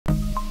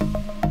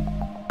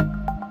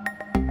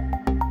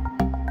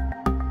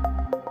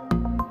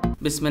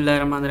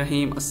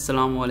बिस्मिल्लाहिर्रहमानिर्रहीम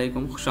अस्सलाम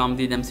वालेकुम।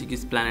 खुशामदीद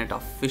McqsPlanet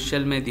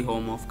ऑफिशियल में the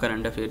home of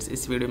current affairs.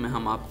 इस वीडियो में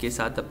हम आपके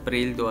साथ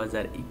अप्रैल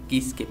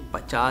 2021 के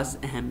 50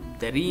 अहम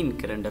तरीन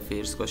करंट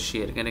अफेयर्स को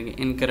शेयर करेंगे।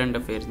 इन करंट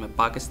अफेयर्स में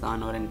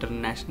पाकिस्तान और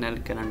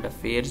इंटरनेशनल करंट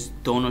अफेयर्स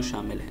दोनों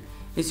शामिल हैं।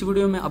 इस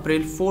वीडियो में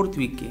अप्रैल 4th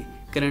वीक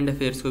के करंट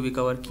अफेयर्स को भी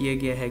कवर किया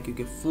गया है,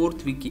 क्योंकि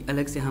 4th वीक की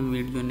अलग से हम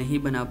वीडियो नहीं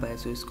बना पाए,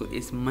 सो इसको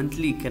इस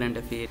मंथली करंट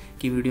अफेयर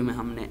की वीडियो में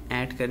हमने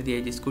ऐड कर दिया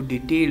है, जिसको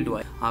डिटेल्ड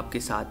वाइज आपके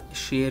साथ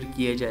शेयर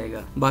किया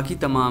जाएगा। बाकी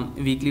तमाम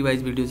वीकली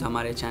वाइज वीडियोस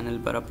हमारे चैनल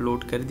पर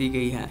अपलोड कर दी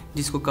गई है,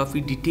 जिसको काफ़ी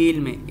डिटेल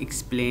में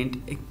एक्सप्लेन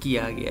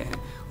किया गया है।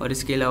 और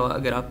इसके अलावा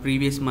अगर आप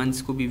प्रीवियस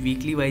मंथ्स को भी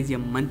वीकली वाइज या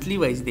मंथली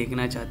वाइज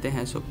देखना चाहते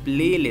हैं, सो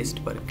प्ले लिस्ट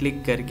पर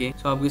क्लिक करके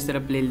आपको इस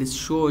तरह प्ले लिस्ट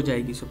शो हो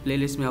जाएगी। सो प्ले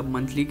लिस्ट में आप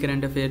मंथली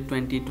करंट अफेयर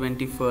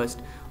 2021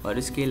 और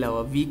इसके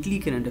अलावा वीकली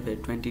करंट अफेयर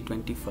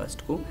 2021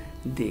 को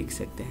देख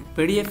सकते हैं।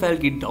 PDF फाइल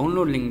की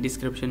डाउनलोड लिंक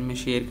डिस्क्रिप्शन में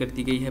शेयर कर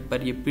दी गई है,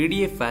 पर ये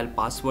PDF फाइल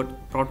पासवर्ड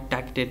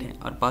प्रोटेक्टेड है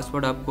और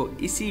पासवर्ड आपको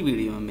इसी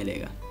वीडियो में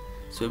मिलेगा।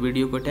 सो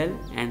वीडियो को टेल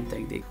एंड तक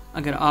देख।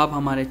 अगर आप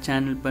हमारे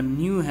चैनल पर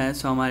न्यू है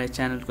सो हमारे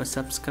चैनल को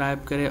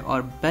सब्सक्राइब करें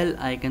और बेल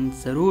आइकन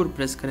ज़रूर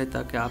प्रेस करें,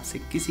 ताकि आपसे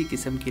किसी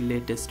किस्म की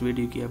लेटेस्ट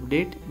वीडियो की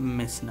अपडेट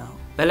मिस ना हो।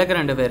 पहला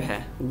करंट अफेयर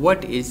है,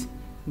 what is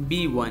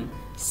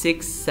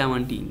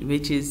B1617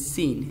 which is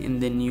seen in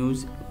the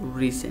news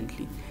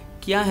recently।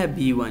 क्या है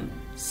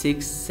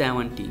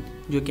B1617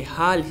 जो कि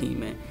हाल ही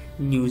में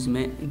न्यूज़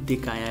में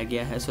दिखाया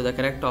गया है? So the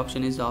correct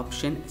option is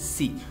option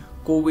C,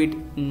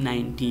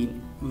 covid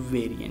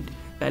 variant.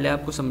 पहले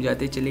आपको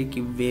समझाते चले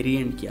कि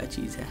वेरिएंट क्या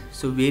चीज़ है।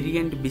 सो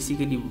वेरिएंट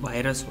बेसिकली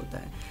वायरस होता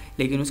है,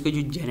 लेकिन उसका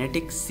जो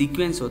जेनेटिक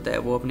सीक्वेंस होता है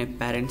वो अपने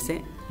पेरेंट से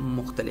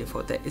मुख्तलिफ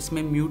होता है।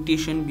 इसमें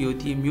म्यूटेशन भी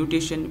होती है।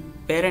 म्यूटेशन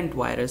पेरेंट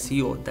वायरस ही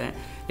होता है,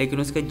 लेकिन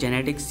उसका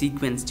जेनेटिक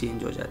सीक्वेंस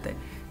चेंज हो जाता है।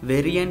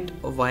 वेरिएंट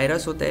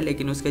वायरस होता है,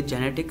 लेकिन उसका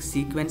जेनेटिक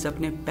सीक्वेंस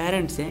अपने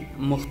पेरेंट से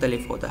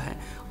मुख्तलिफ होता है।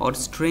 और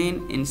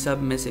स्ट्रेन इन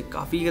सब में से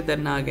काफ़ी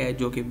खतरनाक है,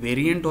 जो कि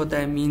वेरिएंट होता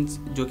है, मींस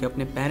जो कि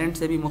अपने पेरेंट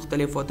से भी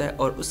मुख्तलिफ होता है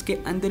और उसके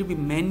अंदर भी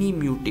मैनी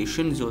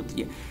म्यूटेशंस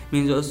होती है,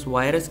 मींस उस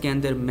वायरस के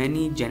अंदर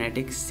मैनी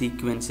जेनेटिक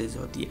सीक्वेंसेस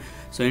होती है।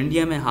 सो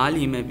इंडिया में हाल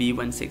ही में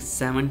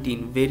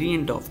B1617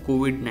 variant of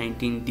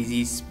covid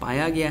 disease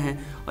पाया गया है,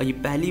 और ये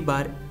पहली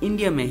बार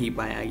इंडिया में ही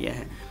पाया गया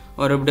है।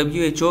 और अब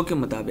WHO के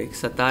मुताबिक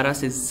 17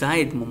 से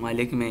ज़ायद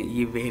ममालिक में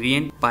ये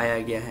वेरिएंट पाया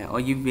गया है,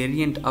 और ये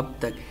वेरिएंट अब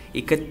तक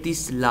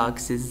 31 लाख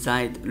से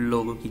ज़ायद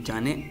लोगों की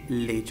जानें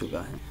ले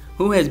चुका है।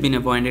 Who has been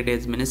appointed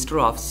as Minister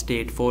of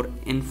State for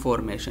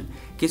Information?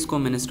 किसको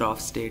Minister of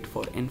State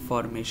for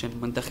Information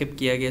मुंतखब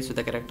किया गया? So the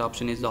correct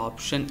option is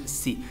option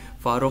C,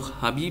 Farooq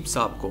हबीब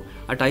साहब को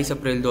 28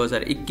 अप्रैल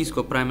 2021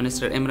 को प्राइम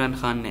मिनिस्टर इमरान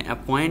खान ने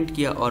अपॉइंट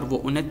किया, और वो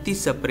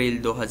 29 अप्रैल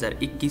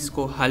 2021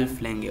 को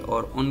हल्फ लेंगे,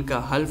 और उनका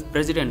हल्फ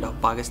president of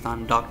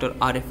Pakistan doctor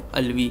Arif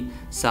Alvi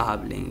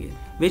साहब लेंगे।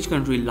 Which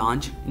country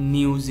launched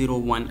New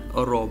 01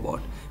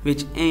 robot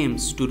which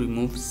aims to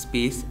remove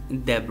space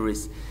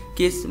debris?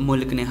 किस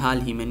मुल्क ने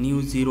हाल ही में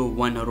न्यू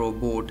 01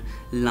 रोबोट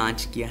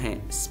लॉन्च किया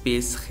है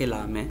स्पेस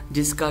खिला में,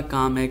 जिसका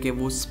काम है कि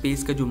वो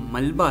स्पेस का जो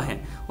मलबा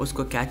है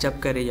उसको कैचअप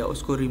करे या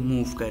उसको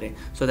रिमूव करे?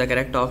 So the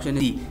correct option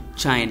is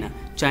China.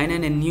 China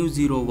ने न्यू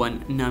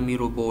 01 नामी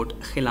रोबोट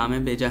खिला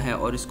में भेजा है,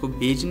 और इसको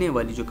भेजने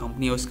वाली जो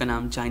कंपनी है उसका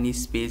नाम चाइनीज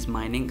स्पेस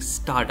माइनिंग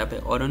स्टार्टअप है,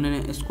 और उन्होंने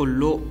इसको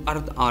लो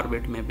अर्थ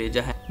ऑर्बिट में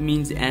भेजा है,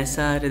 मींस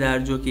ऐसा रडार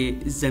जो कि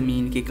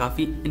ज़मीन के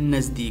काफ़ी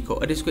नज़दीक हो,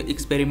 और इसको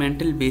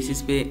एक्सपेरिमेंटल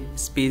बेसिस पे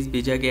स्पेस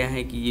भेजा गया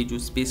है कि ये जो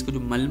स्पेस का जो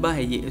मलबा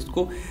है ये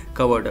इसको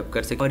कवर्ड अप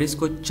कर सके। और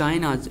इसको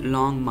चाइनाज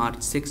लॉन्ग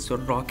मार्च 6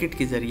 रॉकेट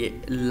के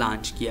ज़रिए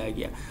लॉन्च किया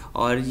गया,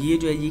 और ये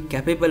जो है ये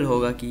कैपेबल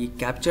होगा कि ये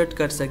कैप्चर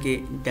कर सके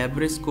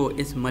डेब्रिस को,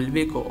 इस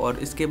मलबे को, और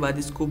इसके बाद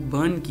इसको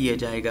बर्न किया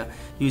जाएगा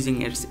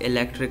using its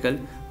electrical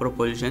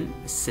propulsion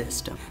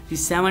system. The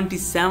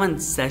 77th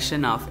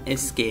session of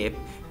escape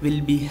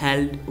will be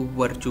held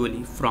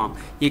virtually from.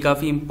 ये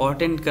काफ़ी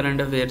इंपॉर्टेंट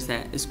करंट अफेयर्स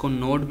हैं, इसको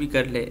नोट भी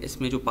कर ले,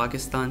 इसमें जो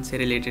पाकिस्तान से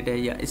रिलेटेड है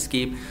या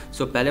एस्केप।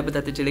 सो पहले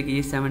बताते चले कि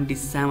ये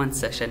 77th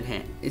सेशन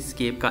है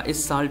एस्केप का।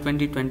 इस साल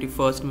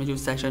 2021 में जो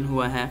सेशन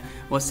हुआ है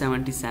वो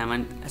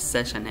 77th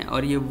सेशन है,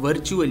 और ये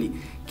वर्चुअली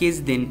किस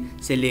दिन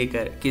से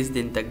लेकर किस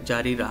दिन तक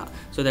जारी रहा?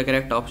 So the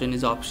correct option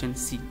is option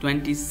C,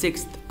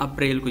 26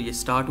 अप्रैल को ये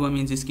स्टार्ट हुआ,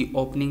 मीन्स इसकी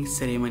ओपनिंग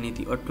सेरेमनी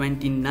थी, और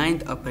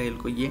 29 अप्रैल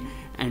को ये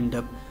एंड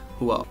अप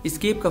हुआ।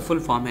 एस्केप का फुल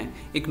फॉर्म है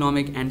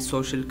economic and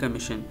social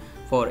commission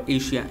for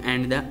Asia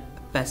and the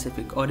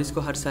Pacific, और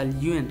इसको हर साल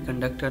UN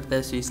कंडक्ट करता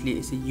है, सो इसलिए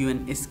इसे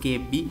UN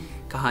एस्केप भी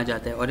कहा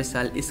जाता है। और इस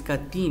साल इसका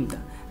थीम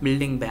था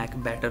building back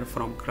better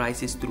from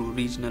crisis through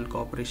regional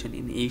cooperation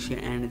in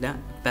Asia and the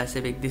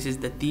Pacific. This is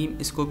the theme,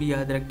 इसको भी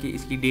याद रखिए,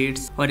 इसकी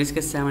डेट्स। और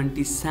इसका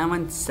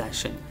 77th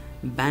सेशन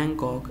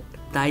बैंकॉक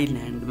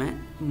थाईलैंड में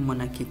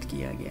मुनक्किद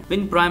किया गया।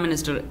 When Prime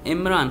Minister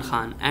Imran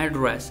Khan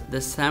addressed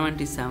the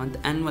 77th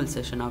annual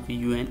session of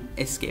UN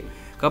ESCAPE,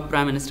 कब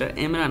प्राइम मिनिस्टर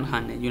इमरान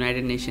खान ने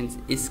यूनाइटेड नेशंस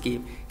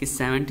एस्केप के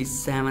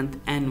 77th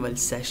एनुअल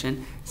सेशन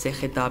से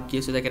खिताब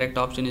किया? So the correct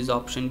option is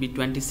option B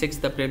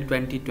 26 April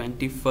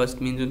 2021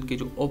 means उनके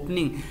जो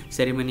ओपनिंग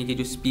सेरेमनी के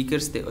जो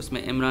स्पीकर्स थे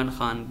उसमें इमरान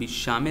खान भी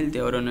शामिल थे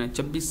और उन्होंने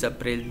 26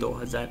 अप्रैल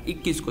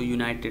 2021 को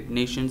United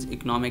Nations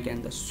economic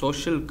and the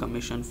social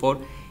commission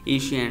for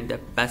Asia and the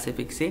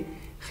Pacific से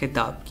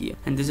खिताब किया।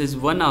 And this is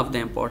one of the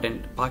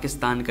important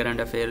Pakistan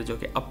current affair जो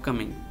कि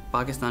अपकमिंग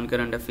पाकिस्तान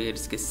करंट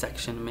अफेयर्स के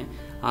सेक्शन में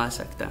आ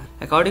सकता है।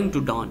 According to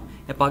don,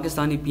 A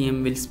Pakistani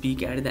PM will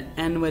speak at the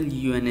annual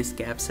UN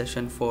escape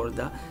session for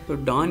the. तो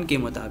डॉन के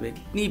मुताबिक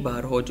इतनी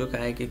बार हो चुका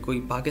है कि कोई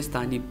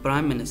Pakistani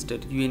prime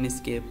minister UN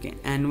escape के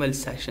एनुअल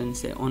सेशन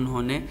से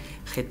उन्होंने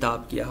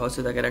खिताब किया हो।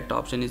 So the correct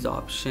option is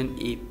option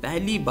A,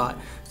 पहली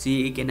बार। सो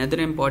ये एक अनदर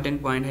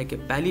इम्पॉर्टेंट पॉइंट है कि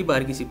पहली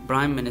बार किसी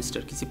प्राइम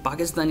मिनिस्टर, किसी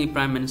पाकिस्तानी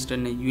प्राइम मिनिस्टर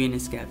ने यूएन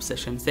एस्केप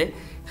सेशन से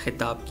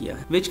खिताब किया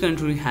है। Which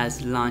country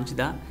has launch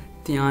the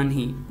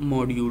तियानी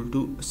module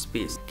to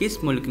space?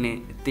 किस मुल्क ने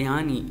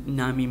तियानी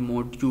नामी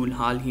मॉड्यूल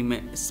हाल ही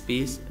में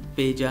स्पेस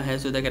भेजा है?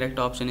 So the correct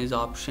option is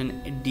option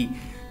D,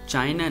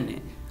 China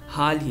ने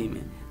हाल ही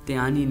में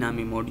तियानी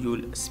नामी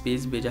मॉड्यूल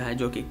स्पेस भेजा है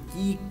जो कि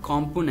की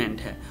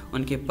कंपोनेंट है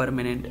उनके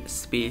परमानेंट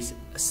स्पेस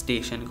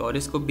स्टेशन का, और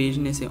इसको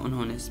भेजने से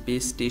उन्होंने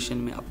स्पेस स्टेशन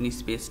में अपनी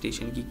स्पेस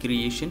स्टेशन की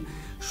क्रिएशन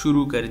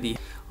शुरू कर दी।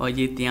 और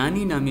ये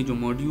तियानी नामी जो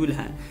मॉड्यूल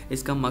है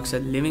इसका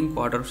मकसद living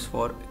quarters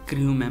for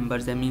crew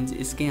members है, मींस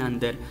इसके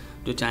अंदर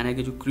जो चाइना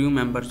के जो क्रू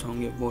मेंबर्स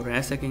होंगे वो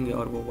रह सकेंगे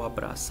और वो वहाँ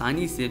पर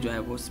आसानी से जो है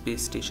वो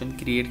स्पेस स्टेशन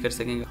क्रिएट कर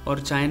सकेंगे। और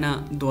चाइना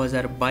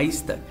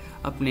 2022 तक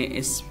अपने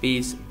इस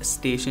स्पेस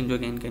स्टेशन जो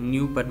कि इनका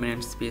न्यू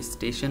परमानेंट स्पेस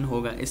स्टेशन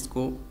होगा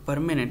इसको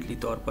परमानेंटली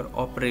तौर पर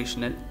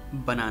ऑपरेशनल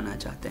बनाना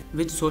चाहते हैं।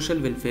 विच social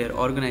welfare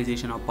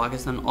organisation of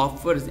Pakistan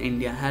offers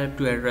India help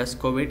to address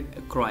Covid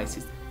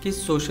crisis?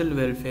 किस social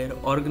welfare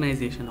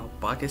organisation of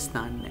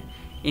Pakistan ने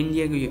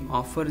इंडिया को ये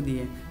ऑफ़र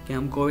दिए कि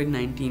हम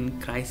कोविड-19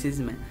 क्राइसिस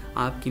में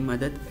आपकी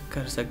मदद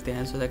कर सकते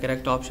हैं? So the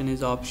correct option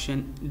is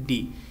option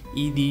D,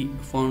 ईदी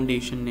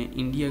फाउंडेशन ने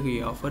इंडिया को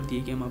ये ऑफ़र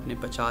दिए कि हम अपने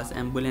 50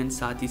 एम्बुलेंस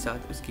साथ ही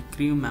साथ उसके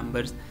क्रू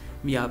मेंबर्स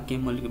भी आपके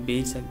मुल्क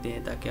भेज सकते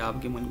हैं ताकि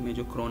आपके मुल्क में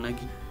जो कोरोना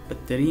की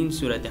बदतरीन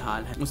सूरत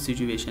हाल है उस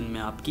सिचुएशन में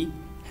आपकी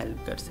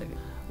हेल्प कर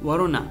सके।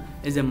 Varuna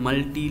is a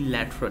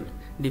multilateral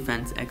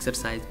defence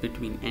exercise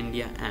between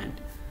India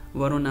and.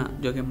 Varuna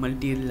जो कि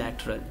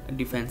मल्टीलैटरल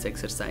डिफेंस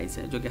एक्सरसाइज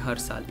है जो कि हर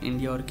साल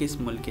इंडिया और किस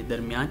मुल्क के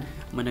दरमियान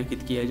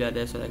मुनक्किद किया जाता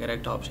है? So the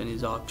correct option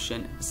is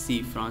option C,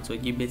 France. और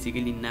ये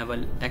बेसिकली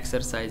नेवल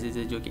एक्सरसाइजेज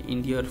है जो कि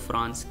इंडिया और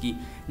फ्रांस की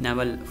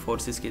नेवल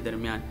फोर्सेस के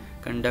दरमियान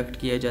कंडक्ट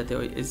किया जाता है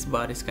और इस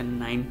बार इसका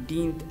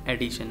 19th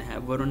एडिशन है।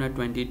 वरुणा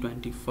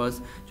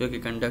 2021 जो कि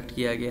कंडक्ट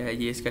किया गया है,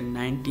 ये इसका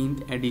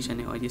 19th एडिशन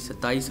है और ये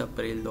 27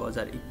 अप्रैल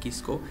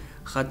 2021 को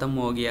ख़त्म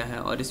हो गया है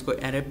और इसको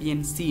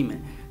अरेबियन सी में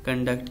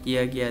कंडक्ट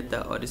किया गया था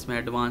और इसमें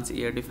एडवांस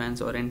एयर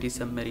डिफेंस और एंटी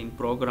सबमरीन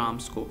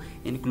प्रोग्राम्स को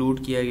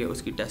इंक्लूड किया गया,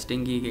 उसकी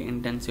टेस्टिंग की गई,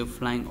 इंटेंसिव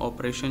फ्लाइंग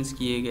ऑपरेशंस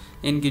किए गए,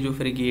 इनके जो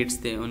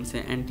फ्रिगेट्स थे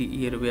उनसे एंटी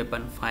एयर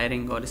वेपन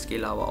फायरिंग और इसके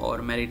अलावा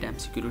और मैरीटाइम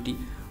सिक्योरिटी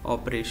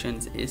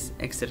ऑपरेशंस इस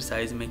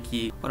एक्सरसाइज में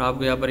किए। और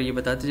आपको यहाँ पर ये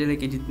बताते चले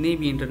कि जितने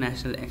भी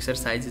इंटरनेशनल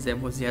एक्सरसाइजेज हैं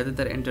वो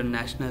ज़्यादातर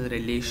इंटरनेशनल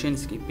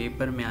रिलेशंस के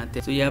पेपर में आते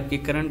हैं। तो ये आपके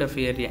करंट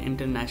अफेयर या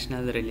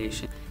इंटरनेशनल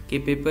रिलेशन के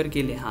पेपर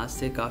के लिहाज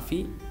से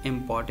काफ़ी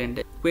इम्पॉर्टेंट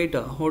है। Quetta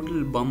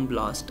hotel bomb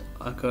blast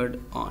occurred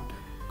on.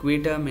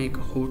 Quetta में एक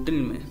होटल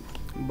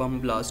में बम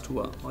ब्लास्ट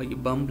हुआ और ये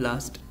बम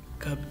ब्लास्ट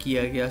कब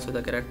किया गया? So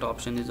the correct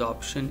option is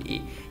option A,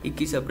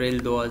 21 अप्रैल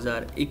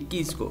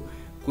 2021 को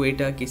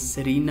क्वेटा के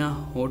सरीना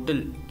होटल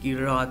की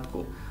रात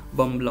को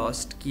बम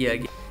ब्लास्ट किया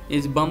गया।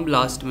 इस बम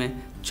ब्लास्ट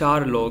में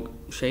 4 लोग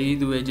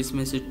शहीद हुए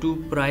जिसमें से 2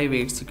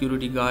 प्राइवेट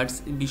सिक्योरिटी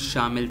गार्ड्स भी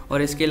शामिल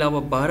और इसके अलावा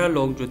 12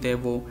 लोग जो थे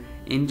वो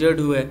इंजर्ड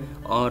हुए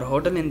और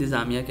होटल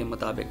इंतज़ामिया के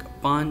मुताबिक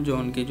 5 जो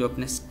उनके जो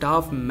अपने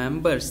स्टाफ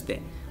मेंबर्स थे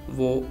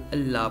वो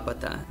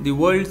लापता है। The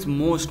world's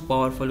most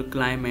powerful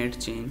climate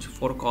change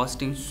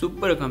forecasting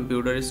super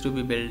computer is to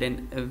be build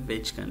in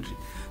which country?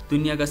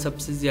 दुनिया का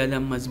सबसे ज़्यादा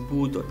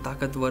मजबूत और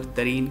ताकतवर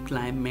तरीन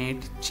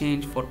क्लाइमेट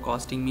चेंज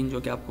फोरकास्टिंग मीन जो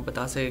कि आपको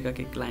बता सकेगा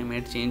कि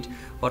क्लाइमेट चेंज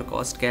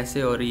फोरकास्ट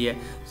कैसे हो रही है।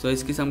 सो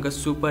इस किस्म का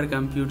सुपर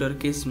कंप्यूटर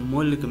किस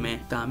मुल्क में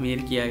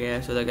तामीर किया गया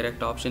है? So the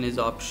correct option is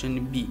option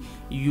B,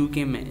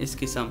 UK में इस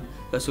किस्म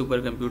का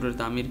सुपर कंप्यूटर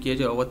तामीर किया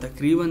जाए। वो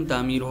तकरीबन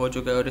तामीर हो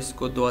चुका है और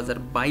इसको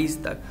 2022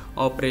 तक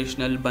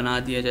ऑपरेशनल बना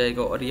दिया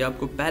जाएगा और ये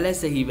आपको पहले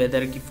से ही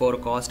वेदर की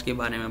फोरकास्ट के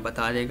बारे में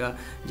बता देगा।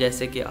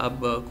 जैसे कि अब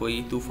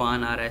कोई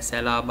तूफ़ान आ रहा है,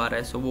 सैलाब आ रहा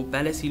है, सो वो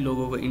पहले से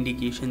लोगों को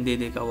इंडिकेशन दे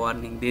देगा,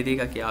 वार्निंग दे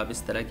देगा कि आप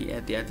इस तरह की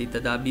एहतियाती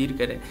तदाबीर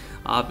करें,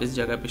 आप इस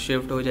जगह पे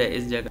शिफ्ट हो जाए,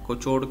 इस जगह को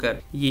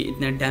छोड़कर ये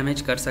इतना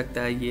डैमेज कर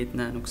सकता है, ये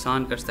इतना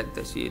नुकसान कर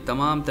सकता है। ये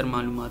तमाम तर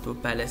मालूमात वो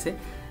पहले से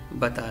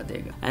बता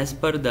देगा। As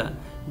per the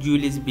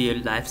Julius beer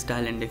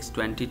lifestyle index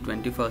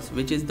 2021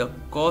 which is the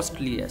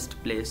costliest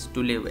place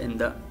to live in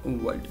the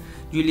world.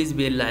 Julius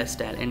beer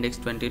lifestyle index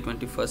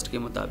 2021 के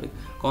मुताबिक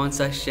कौन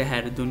सा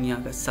शहर दुनिया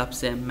का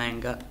सबसे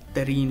महंगा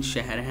तरीन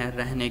शहर है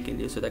रहने के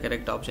लिए? So the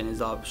correct option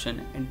is option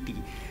D,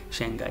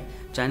 Shanghai.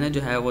 China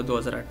जो है वो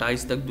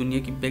 2028 तक दुनिया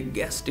की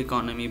बिगेस्ट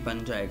इकोनॉमी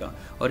बन जाएगा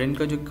और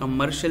इनका जो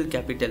कमर्शियल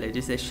कैपिटल है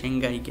जिसे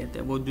शंघाई कहते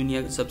हैं वो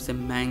दुनिया का सबसे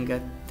महंगा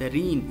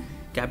तरीन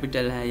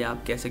कैपिटल है, या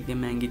आप कह सकते हैं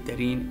महंगी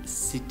तरीन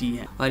सिटी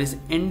है। और इस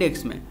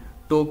इंडेक्स में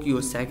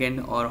टोक्यो सेकंड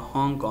और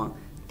हांगकांग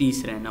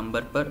तीसरे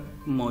नंबर पर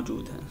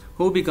मौजूद है।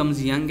 Who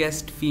becomes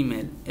youngest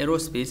female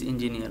aerospace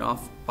engineer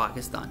of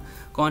Pakistan?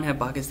 कौन है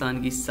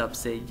पाकिस्तान की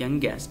सबसे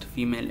youngest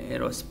female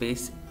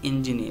aerospace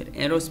engineer?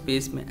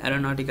 Aerospace में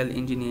एरोनॉटिकल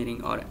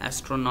इंजीनियरिंग और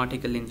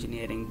एस्ट्रोनॉटिकल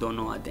इंजीनियरिंग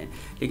दोनों आते हैं,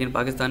 लेकिन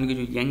पाकिस्तान की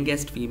जो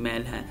यंगेस्ट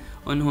फीमेल है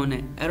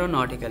उन्होंने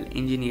एरोनॉटिकल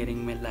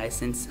इंजीनियरिंग में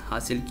लाइसेंस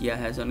हासिल किया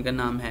है। तो उनका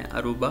नाम है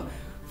अरूबा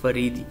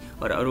फरीदी,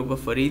 और अरूबा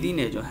फरीदी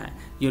ने जो है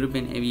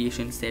यूरोपियन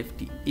एविएशन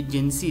सेफ्टी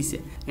एजेंसी से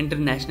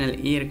इंटरनेशनल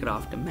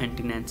एयरक्राफ्ट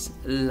मेंटेनेंस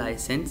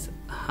लाइसेंस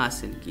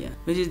हासिल किया,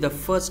 which is the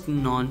first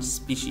non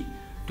species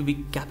to be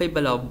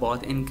capable of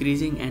both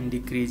increasing and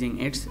decreasing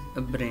it's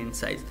brain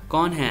size.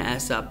 कौन है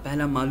ऐसा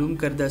पहला मालूम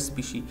करदा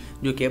स्पीशी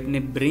जो कि अपने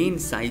ब्रेन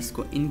साइज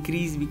को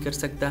इंक्रीज भी कर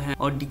सकता है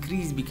और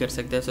डिक्रीज भी कर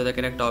सकता है? So the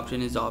correct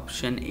option is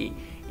option A,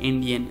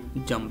 Indian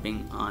jumping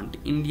aunt.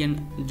 Indian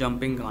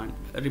jumping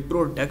aunt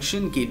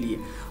reproduction के लिए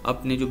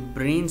अपने जो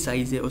ब्रेन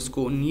साइज है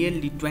उसको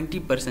नियरली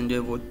 20% जो है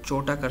वो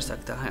छोटा कर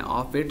सकता है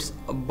ऑफ इट्स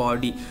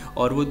बॉडी,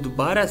 और वो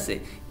दोबारा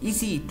से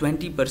इसी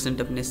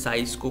 20% अपने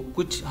साइज को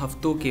कुछ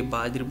हफ्तों के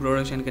बाद,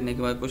 रिप्रोडक्शन करने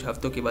के बाद कुछ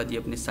हफ्तों के बाद ये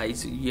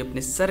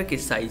अपने सर के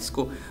साइज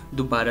को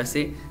दोबारा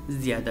से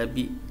ज़्यादा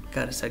भी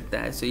कर सकता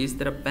है। सो इस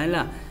तरह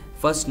पहला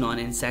फर्स्ट नॉन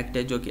इंसेक्ट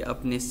है जो कि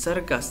अपने सर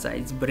का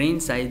साइज, ब्रेन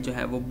साइज जो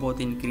है वो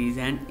बहुत इंक्रीज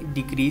एंड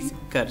डिक्रीज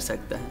कर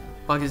सकता है।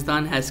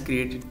 Pakistan has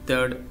created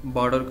third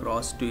border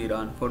cross two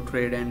Iran for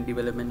trade and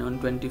development on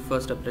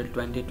 21 April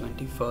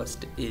 2021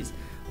 is.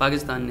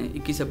 Pakistan ने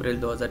 21 अप्रैल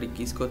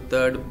 2021 को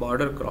थर्ड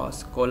बॉर्डर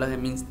क्रॉस खोला है,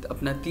 मींस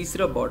अपना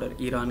तीसरा बॉर्डर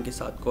ईरान के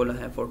साथ खोला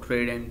है फॉर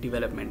ट्रेड एंड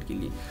डेवलपमेंट के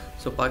लिए।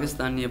 सो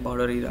पाकिस्तान ने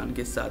बॉर्डर ईरान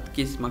के साथ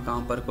किस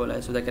मकाम पर खोला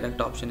है? So the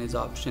correct option is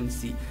option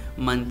C,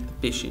 मंद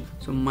पिशिन।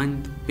 सो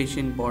मंद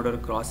Pishin border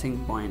crossing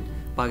point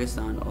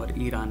Pakistan और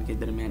ईरान के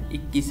दरमियान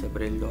 21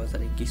 अप्रैल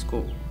 2021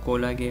 को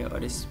खोला गया,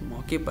 और इस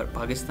मौके पर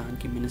पाकिस्तान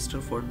की minister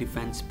for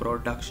defence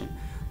production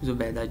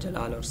Zubaida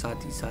जलाल और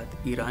साथ ही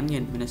साथ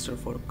Iranian minister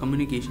for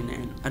communication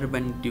and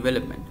urban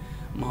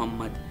development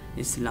Mohammad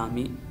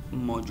इस्लामी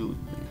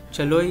मौजूद हैं।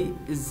 चलोई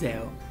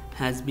ज़ेओ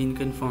has been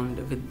confirmed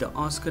with the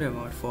Oscar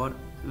award for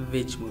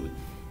which movie?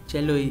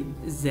 चलोई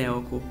ज़ेओ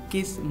को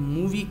किस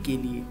मूवी के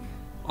लिए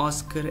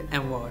ऑस्कर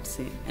अवार्ड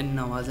से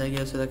नवाजा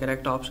गया? So the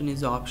correct option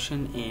is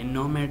option A,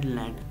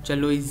 Nomadland.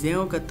 चलोई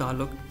ज़ेओ का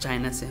ताल्लुक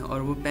चाइना से है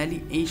और वो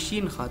पहली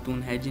एशियन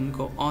खातून है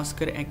जिनको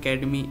ऑस्कर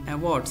एकेडमी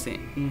अवार्ड से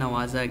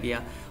नवाजा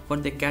गया for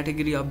the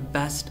category of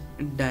best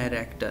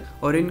director,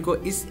 और इनको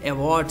इस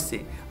अवार्ड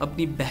से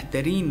अपनी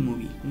बेहतरीन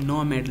मूवी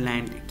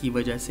नोमैडलैंड की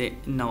वजह से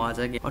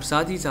नवाजा गया, और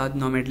साथ ही साथ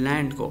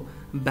नोमैडलैंड को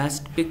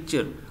best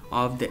picture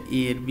of the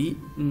year भी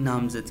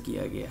नामजद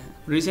किया गया है।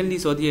 Recently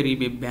Saudi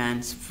Arabia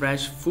bans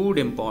fresh food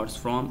imports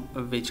from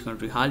which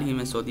country? हाल ही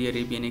में सऊदी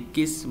अरेबिया ने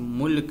किस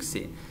मुल्क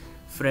से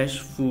फ्रेश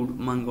फूड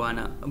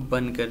मंगवाना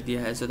बंद कर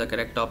दिया है? So the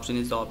correct option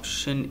is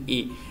option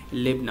A,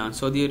 Lebanon.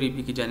 Saudi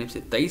Arabia की जानिब से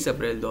 23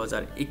 अप्रैल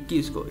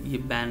 2021 को ये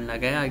बैन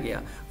लगाया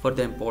गया for the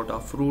import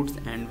of fruits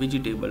and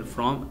vegetable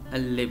from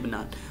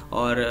Lebanon,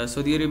 और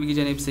सऊदी अरेबिया की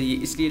जानिब से ये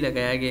इसलिए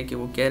लगाया गया कि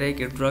वो कह रहे हैं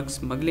कि ड्रग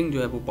स्मगलिंग जो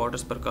है वो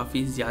बॉर्डर्स पर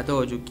काफ़ी ज़्यादा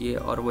हो चुकी है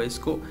और वो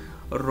इसको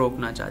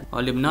रोकना चाहते,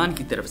 और लेबनान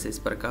की तरफ से इस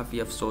पर काफ़ी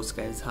अफसोस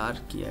का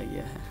इजहार किया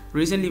गया है।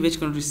 Recently which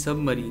country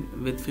submarine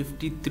with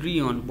 53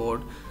 on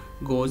board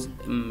goes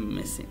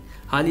missing?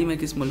 हाल ही में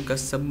किस मुल्क का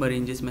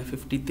सबमरीन जिसमें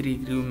 53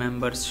 क्रू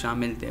मेंबर्स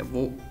शामिल थे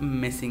वो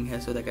मिसिंग है?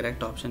 So the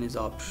correct option is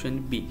option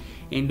B,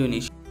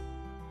 Indonesia.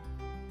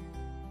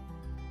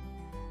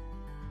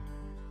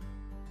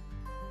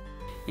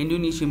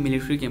 Indonesian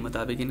military के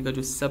मुताबिक इनका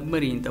जो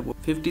सबमरीन था वो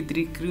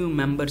 53 क्रू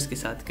मेंबर्स के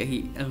साथ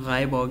कहीं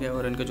गायब हो गया,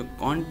 और इनका जो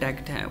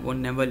कांटेक्ट है वो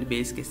नेवल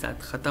बेस के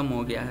साथ ख़त्म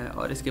हो गया है,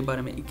 और इसके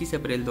बारे में 21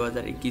 अप्रैल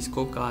 2021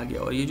 को कहा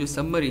गया। और ये जो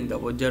सबमरीन था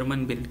वो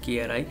जर्मन बिल्ड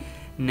KRI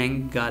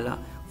नेंगाला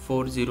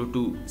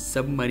 402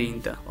 सबमरीन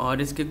था,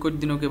 और इसके कुछ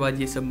दिनों के बाद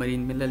ये सबमरीन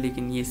मिला,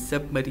 लेकिन ये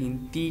सबमरीन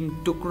 3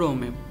 टुकड़ों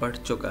में बढ़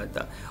चुका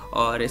था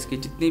और इसके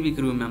जितने भी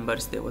क्रू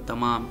मेंबर्स थे वो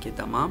तमाम के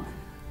तमाम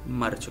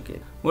मर चुके।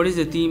 What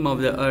is the theme of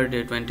the earth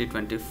day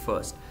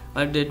 2021?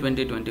 Earth day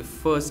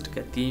 2021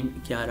 का थीम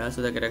क्या रहा?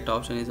 So the correct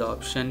option is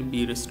option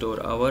B, restore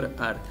our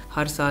earth.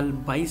 हर साल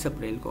 22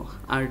 अप्रैल को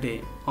अर्थ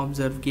डे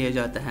ऑब्जर्व किया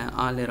जाता है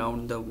ऑल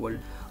अराउंड द वर्ल्ड,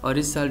 और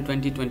इस साल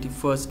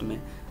 2021 में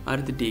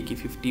अर्थ डे की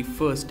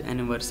 51st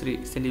एनिवर्सरी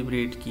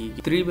सेलिब्रेट की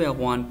गई। 3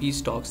 Afghan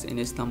peace talks in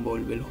Istanbul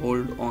will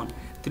hold on.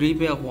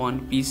 3 Afghan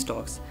peace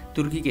talks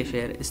तुर्की के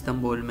शहर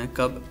इस्तांबुल में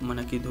कब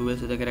मुनक़िद हुए?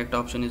 So the correct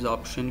option is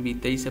option B,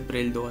 23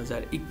 अप्रैल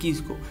 2021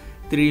 को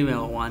 3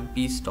 अफ़गान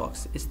पीस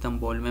टॉक्स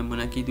इस्तांबुल में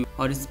मुनक़िद हुई,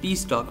 और इस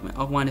पीस टॉक में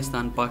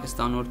अफगानिस्तान,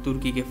 पाकिस्तान और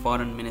तुर्की के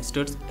फॉरेन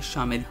मिनिस्टर्स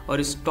शामिल।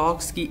 और इस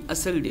टॉक्स की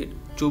असल डेट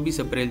 24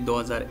 अप्रैल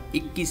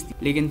 2021 थी,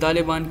 लेकिन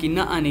तालिबान की न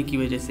आने की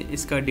वजह से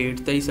इसका डेट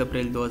 23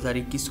 अप्रैल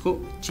 2021 को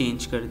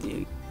चेंज कर दिया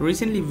गया।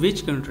 Recently, which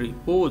country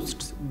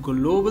posts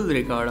global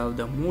record of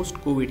the most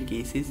COVID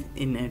cases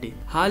in a day?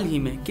 हाल ही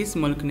में किस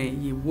मुल्क ने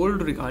ये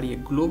वर्ल्ड रिकॉर्ड या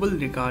ग्लोबल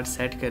रिकॉर्ड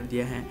सेट कर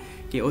दिया है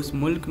कि उस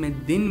मुल्क में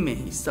दिन में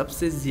ही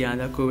सबसे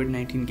ज़्यादा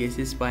कोविड-19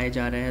 केसेस पाए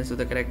जा रहे हैं? So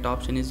the correct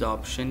option is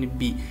option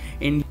B.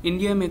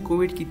 India में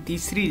कोविड की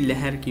तीसरी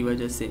लहर की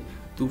वजह से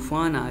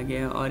तूफान आ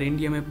गया और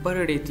इंडिया में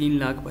पर डे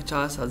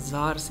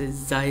 3,50,000 से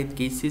जायद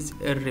केसेस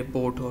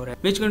रिपोर्ट हो रहे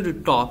हैं। Which country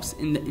tops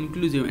in the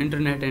inclusive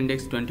internet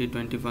index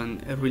 2021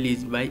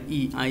 release by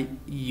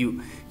EIU?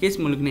 किस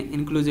मुल्क ने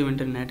इंक्लूसिव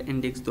इंटरनेट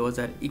इंडेक्स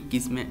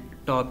 2021 में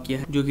टॉप किया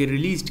है, जो कि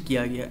रिलीज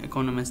किया गया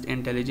इकोनॉमिस्ट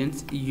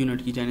इंटेलिजेंस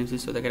यूनिट की जानिब से?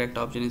 So the correct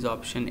option is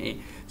option A,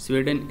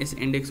 Sweden. इस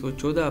इंडेक्स को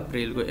 14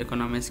 अप्रैल को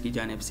इकोनॉमिस्ट की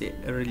जानिब से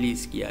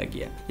रिलीज किया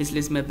गया। इस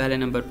लिस्ट में पहले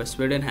नंबर पर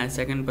स्वीडन है,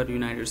 सेकंड पर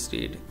यूनाइटेड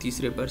स्टेट,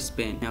 तीसरे पर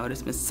स्पेन है और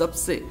इसमें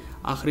सबसे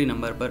आखिरी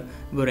नंबर पर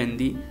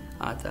बुरुंडी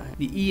आता है।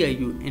 The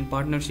EIU in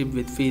partnership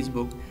with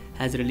Facebook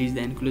has released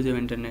the Inclusive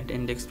Internet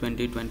Index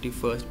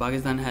 2021.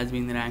 Pakistan has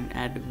been ranked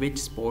at which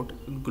spot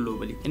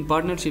globally? In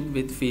partnership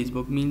with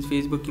Facebook means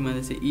Facebook की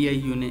मदद से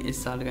EIU ने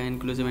इस साल का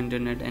Inclusive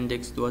Internet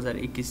Index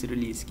 2021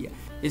 रिलीज किया।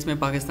 इसमें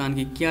पाकिस्तान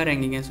की क्या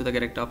रैंकिंग है? So the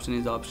correct option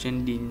is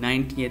option D,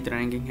 90th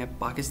ranking है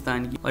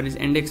पाकिस्तान की। और इस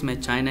इंडेक्स में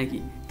चाइना की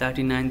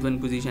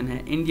 39th पोजीशन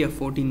है, India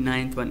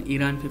 49th,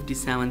 Iran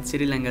 57,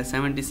 Sri Lanka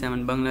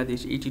 77,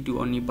 Bangladesh 82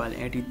 और नेपाल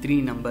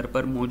 83 नंबर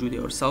पर मौजूद है।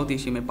 और साउथ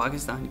एशिया में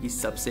पाकिस्तान की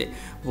सबसे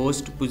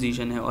वर्स्ट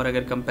पोजीशन है। और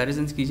अगर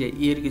कंपैरिजन की जाए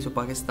ईयर की, तो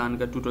पाकिस्तान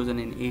का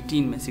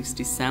 2018 में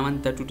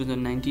 67 था,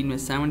 2019 में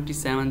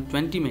 77,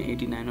 20 में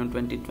 89 और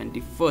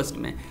 2021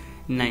 में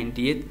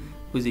 90th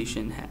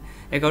पोजीशन है।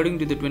 According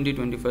to the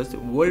 2021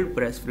 World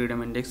Press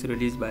Freedom Index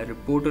released by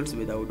Reporters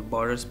Without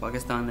Borders,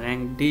 Pakistan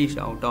ranked dash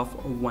out of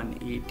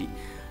 180।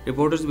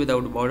 Reporters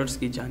without borders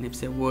की जानिब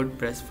से वर्ल्ड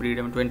प्रेस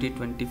फ्रीडम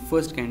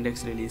 2021 का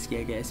इंडेक्स रिलीज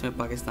किया गया। इसमें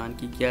पाकिस्तान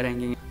की क्या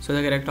रैंकिंग है? So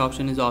the correct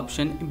option is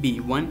option B,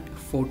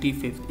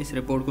 145। इस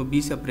रिपोर्ट को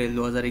 20 अप्रैल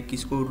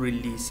 2021 को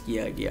रिलीज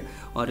किया गया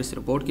और इस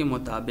रिपोर्ट के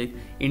मुताबिक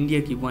इंडिया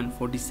की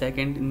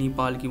 142,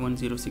 नेपाल की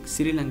 106,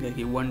 श्रीलंका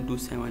की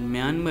 127,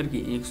 म्यांमार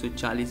की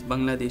 140,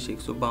 बांग्लादेश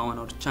 152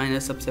 और चाइना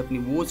सबसे अपनी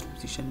वर्स्ट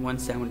पोजीशन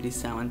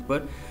 177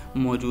 पर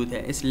मौजूद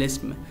है। इस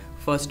लिस्ट में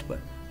फर्स्ट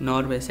पर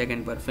नॉर्वे,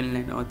 सेकंड पर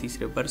फिनलैंड और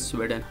तीसरे पर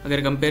स्वीडन।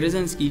 अगर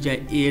कंपैरिजन की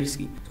जाए ईयर्स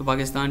की, तो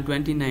पाकिस्तान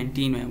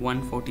 2019 में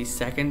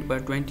 142 पर,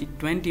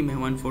 2020 में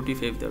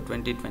 145 और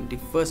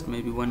 2021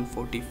 में भी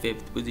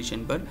 145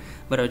 पोजीशन पर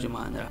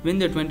बरकरार रहा।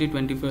 When the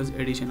 2021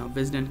 edition of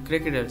Wisden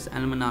Cricketers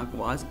Almanac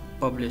was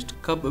published,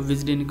 कब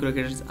विजडन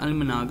क्रिकेटर्स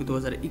अल्मनाक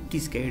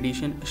 2021 का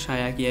एडिशन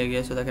शाया किया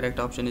गया? So the correct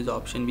option is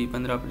option B,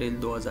 15 अप्रैल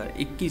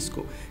 2021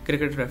 को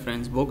क्रिकेट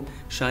रेफरेंस बुक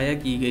शाया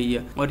की गई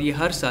है और ये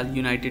हर साल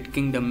यूनाइटेड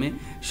किंगडम में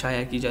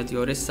शाया की जाती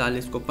है। और इस साल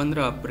इसको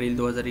 15 अप्रैल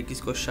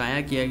 2021 को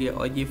शाया किया गया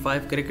और ये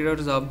 5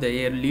 cricketers of the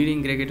year,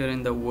 leading cricketer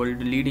in the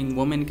world, leading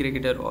women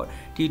cricketer और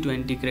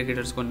T20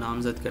 क्रिकेटर्स को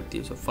नामजद करती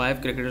है। सो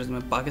 5 क्रिकेटर्स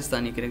में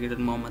पाकिस्तानी क्रिकेटर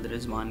मोहम्मद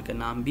रिजवान का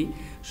नाम भी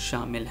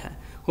शामिल है।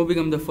 Who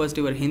became the first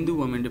ever Hindu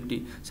woman deputy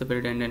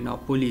superintendent of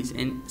police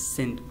in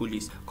Sindh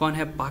Police? कौन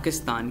है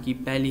पाकिस्तान की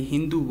पहली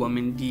Hindu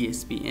women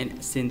DSP in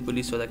Sindh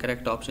Police? So the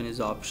correct option is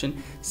option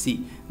C,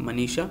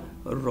 Manisha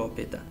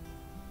Ropeta.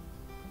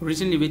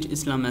 Recently, which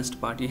Islamist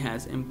party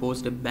has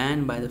imposed a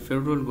ban by the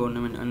federal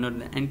government under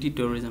the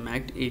Anti-Terrorism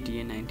Act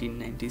ATA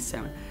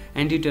 1997?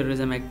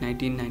 Anti-Terrorism Act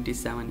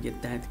 1997 के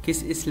तहत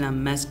किस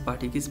Islamist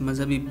party, किस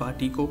मजहबी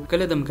party को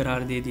कलअदम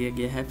करार दे दिया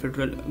गया है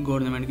फेडरल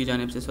गवर्नमेंट की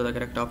जानिब से? So the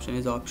correct option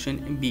is option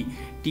B,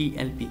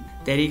 TLP।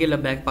 तहरीक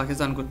लब्बैक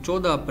पाकिस्तान को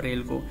 14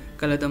 अप्रैल को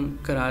कलअदम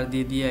करार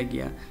दे दिया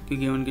गया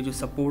क्योंकि उनके जो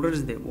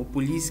सपोर्टर्स थे वो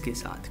पुलिस के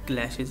साथ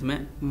क्लैशेस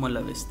में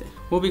मुलविस थे।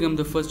 वो become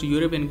the first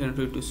European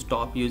country to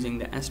stop using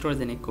the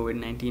AstraZeneca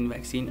covid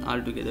 vaccine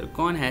all together?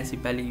 कौन है ऐसी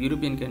पहली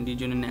यूरोपियन कंट्री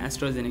जिन्होंने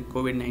एस्ट्राजेनेका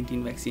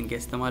कोविड-19 वैक्सीन का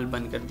इस्तेमाल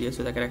बंद कर दिया?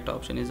 So the correct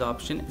option is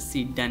option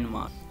C,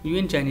 Denmark.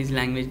 UN Chinese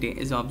language day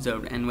is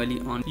observed annually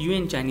on?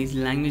 UN Chinese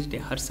language day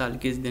हर साल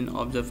किस दिन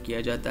ऑब्जर्व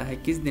किया जाता है,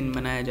 किस दिन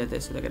मनाया जाता है?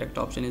 So the correct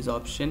option is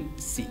option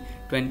C,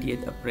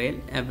 20th April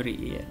every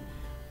year.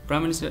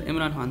 Prime Minister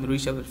Imran Khan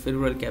reshuffled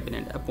federal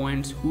cabinet,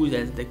 appoints who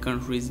as the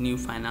country's new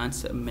finance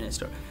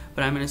minister?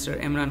 Prime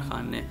minister Imran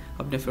Khan ने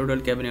अपने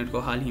फेडरल कैबिनेट को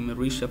हाल ही में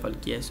रीशफल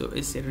किया है। सो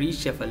इस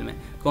reshuffle में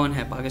कौन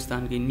है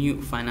पाकिस्तान के new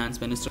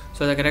finance minister?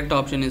 So the correct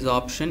option is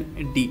option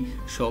D,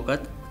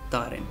 Shaukat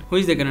Tarin. Who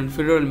is the current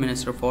federal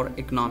minister for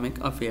economic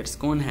affairs?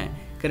 कौन है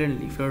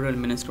currently Federal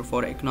Minister for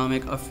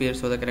Economic Affairs?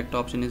 So the correct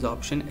option is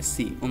option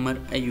C, Umar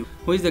Ayub.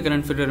 Who is the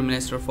current Federal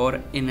Minister for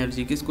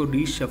Energy? किसको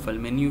reshuffle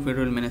में new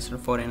federal minister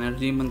for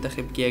energy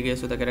मंतखब किया गया?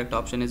 So the correct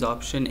option is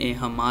option A,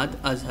 Hammad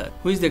Azhar.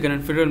 Who is the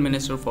current Federal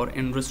Minister for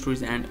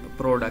Industries and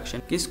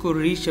Production? किसको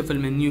reshuffle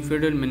में new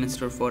federal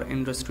minister for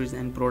industries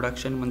and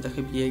production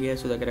मंतखब किया गया?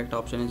 So the correct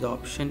option is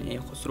option A,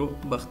 Khusro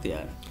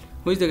Bakhtiyar.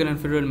 Who is the current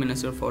federal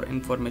minister for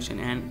information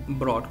and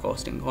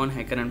broadcasting? कौन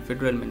है current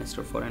federal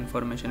minister for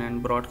information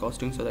and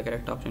broadcasting? So the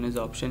correct option is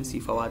option C,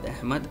 Fawad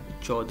Ahmad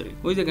Chaudhary.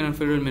 Who is the current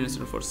federal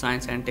minister for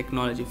science and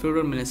technology?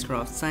 Federal minister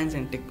of science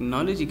and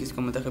technology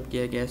किसको मुंतखब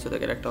किया गया है? So the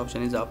correct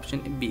option is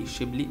option B,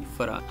 Shibli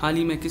Faraz. हाल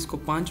ही में किसको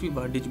 5वीं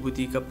बार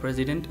डिजबूती का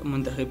president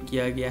मुंतखब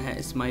किया गया है?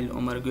 इस्माइल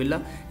उमर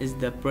गुल्ला इज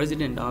द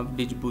प्रेसिडेंट ऑफ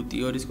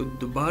डिजबूती, और इसको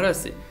दोबारा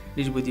से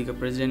डिजबूती का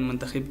प्रेसिडेंट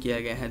मुंतखब किया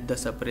गया है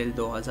 10 अप्रैल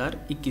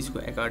 2021 को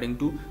according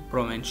to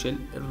provincial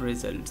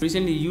result.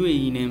 Recently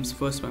UAE names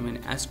first women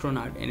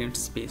astronaut in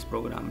its space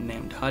programme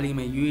named. हाल ही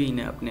में यूएई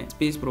ने अपने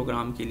स्पेस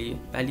प्रोग्राम के लिए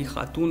पहली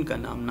खातून का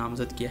नाम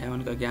नामजद किया है।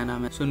 उनका क्या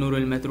नाम है? सो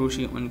नूरुल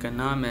मैतरूशी उनका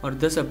नाम है, और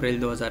 10 अप्रैल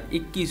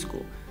 2021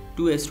 को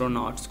 2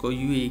 एस्ट्रोनॉट्स को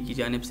यूएई की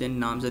जानिब से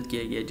नामजद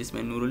किया गया,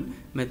 जिसमें नूरुल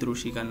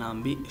मैतरूशी का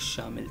नाम भी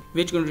शामिल।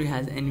 Which country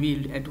has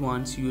unveiled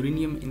advance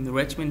uranium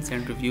enrichment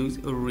centrifuge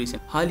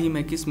recent? हाल ही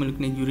में किस मुल्क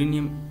ने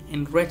यूरेनियम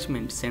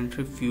इनरिचमेंट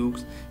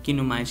सेंट्रीफ्यूज की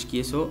नुमाइश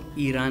की? सो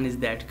ईरान इज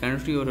दैट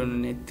कंट्री, और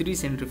उन्होंने 3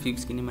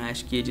 सेंट्रीफ्यूज की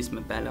नुमाइश की है,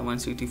 जिसमें पहला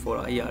 164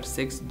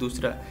 IR6,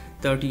 दूसरा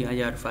 30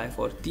 IR5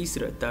 और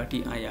तीसरा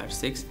 30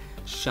 IR6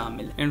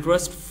 शामिल।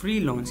 Interest free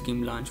loan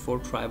scheme launch for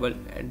tribal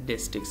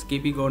districts.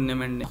 KP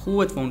government ने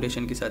खूवत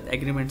फाउंडेशन के साथ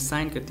एग्रीमेंट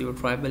साइन करते हुए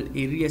ट्राइबल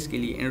एरियाज के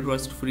लिए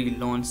इंटरेस्ट फ्री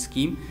लोन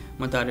स्कीम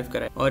मुतारिफ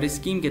कराई, और इस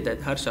स्कीम के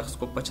तहत हर शख्स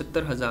को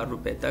 75,000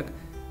 रुपए तक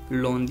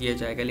लोन दिया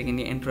जाएगा, लेकिन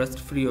ये इंटरेस्ट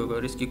फ्री होगा,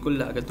 और इसकी कुल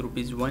लागत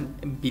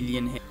 ₹1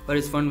 बिलियन है। और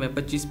इस फंड में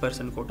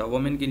 25% कोटा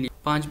वुमेन के लिए,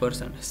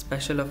 5%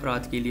 स्पेशल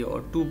अफराद के लिए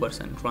और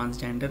 2%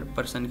 ट्रांसजेंडर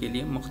पर्सन के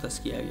लिए मुख्तस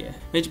किया गया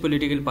है। विच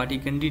पॉलिटिकल पार्टी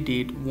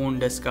कैंडिडेट वोन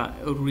डस्का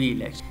री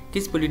इलेक्शन?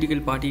 किस पॉलिटिकल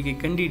पार्टी के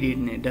कैंडिडेट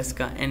ने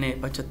डस्का NA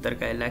 75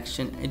 का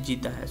इलेक्शन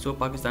जीता है? सो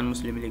पाकिस्तान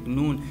मुस्लिम लीग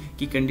नून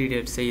की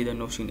कैंडिडेट सैयद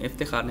नौशीन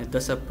इफ्तिखार ने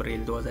 10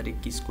 अप्रैल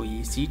 2021 को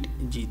ये सीट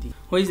जीती।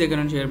 Who is the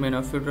current chairman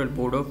of federal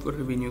board of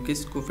revenue?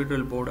 किसको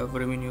फेडरल बोर्ड ऑफ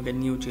रेवेन्यू का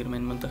न्यू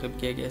चेयरमैन मुंतखब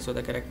किया गया? So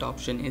the correct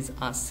option is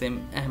Asim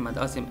Ahmad.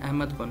 Asim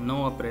Ahmad को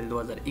 9 अप्रैल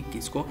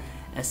 2021 को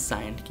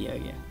असाइन किया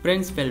गया।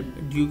 Prince Philip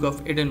Duke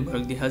of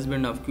Edinburgh the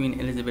husband of queen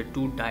Elizabeth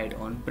II died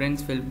on?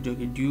 Prince Philip जो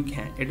कि ड्यूक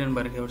हैं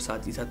एडनबर्ग है और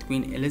साथ ही साथ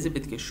क्वीन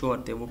एलिजाबेथ के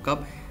शोहर थे, वो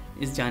कब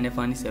इस जाने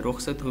फानी से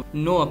रुखसत हुई?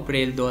 9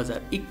 अप्रैल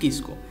 2021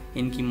 को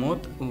इनकी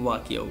मौत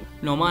वाक़िया हुई।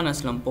 Noman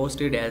Aslam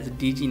posted as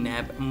DG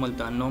नैब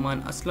मुल्तान।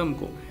 नोमान असलम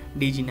को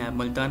DG नैब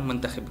मुल्तान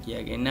मुंतखब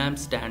किया गया। नैब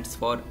stands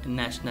for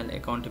national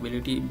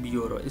accountability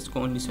bureau. इसको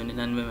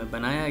 1999 में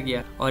बनाया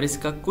गया, और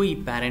इसका कोई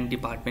पेरेंट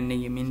डिपार्टमेंट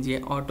नहीं है, मीन्स ये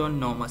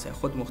ऑटोनोमस है,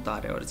 खुद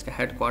मुख्तार है, और इसका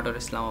हेडक्वार्टर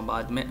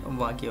इस्लामाबाद में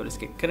वाक़, और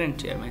इसके करंट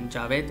चेयरमैन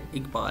जावेद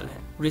इकबाल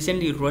है।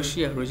 Recently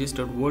Russia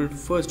registered world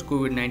first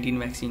covid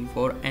 vaccine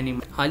for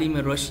animal. हाल ही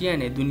में रशिया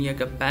ने दुनिया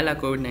का पहला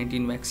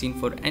कोविड-19 वैक्सीन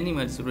फॉर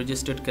एनिमल्स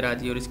रजिस्टर्ड करा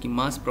दी, और इसकी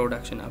मास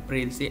प्रोडक्शन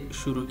अप्रैल से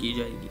शुरू की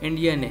जाएगी।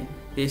 इंडिया ने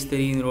तेज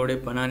तरीन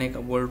रोडें बनाने का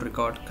वर्ल्ड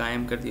रिकॉर्ड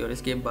कायम कर दिया, और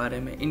इसके बारे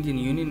में Indian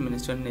union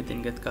minister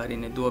Nitin Gadkari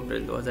ने 2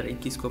 अप्रैल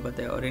 2021 को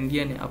बताया, और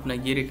इंडिया ने अपना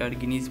ये रिकॉर्ड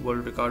गिनीज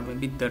वर्ल्ड रिकॉर्ड में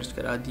भी दर्ज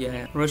करा दिया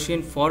है।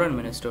 Russian foreign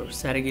minister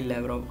Sergei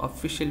Lavrov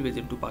official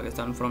visit to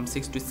Pakistan from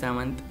 6 to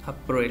 7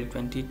 April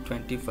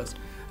 2021।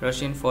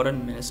 Russian foreign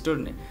minister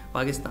ने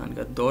पाकिस्तान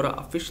का दौरा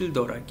ऑफिशियल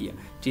दौरा किया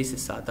 6 से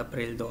 7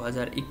 अप्रैल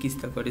 2021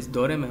 तक, और इस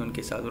दौरे में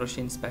उनके साथ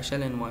Russian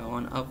special envoy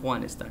on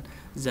Afghanistan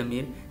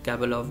ज़मीर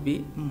कैबलॉव भी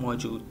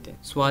मौजूद थे।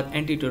 स्वात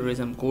एंटी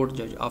टेररिज्म कोर्ट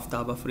जज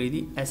Aftab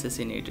Afridi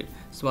assassinated.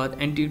 Swat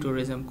anti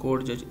terrorism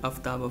court जज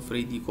आफ्ताब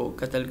अफरीदी को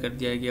कत्ल कर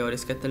दिया गया, और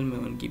इस कत्ल में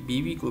उनकी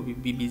बीवी को भी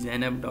बीबी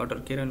ज़ैनब, डॉटर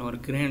किरण और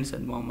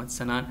ग्रैंडसन मोहम्मद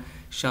सनान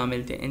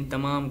शामिल थे। इन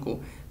तमाम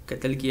को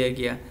कत्ल किया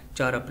गया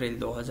 4 अप्रैल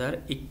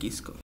 2021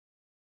 को।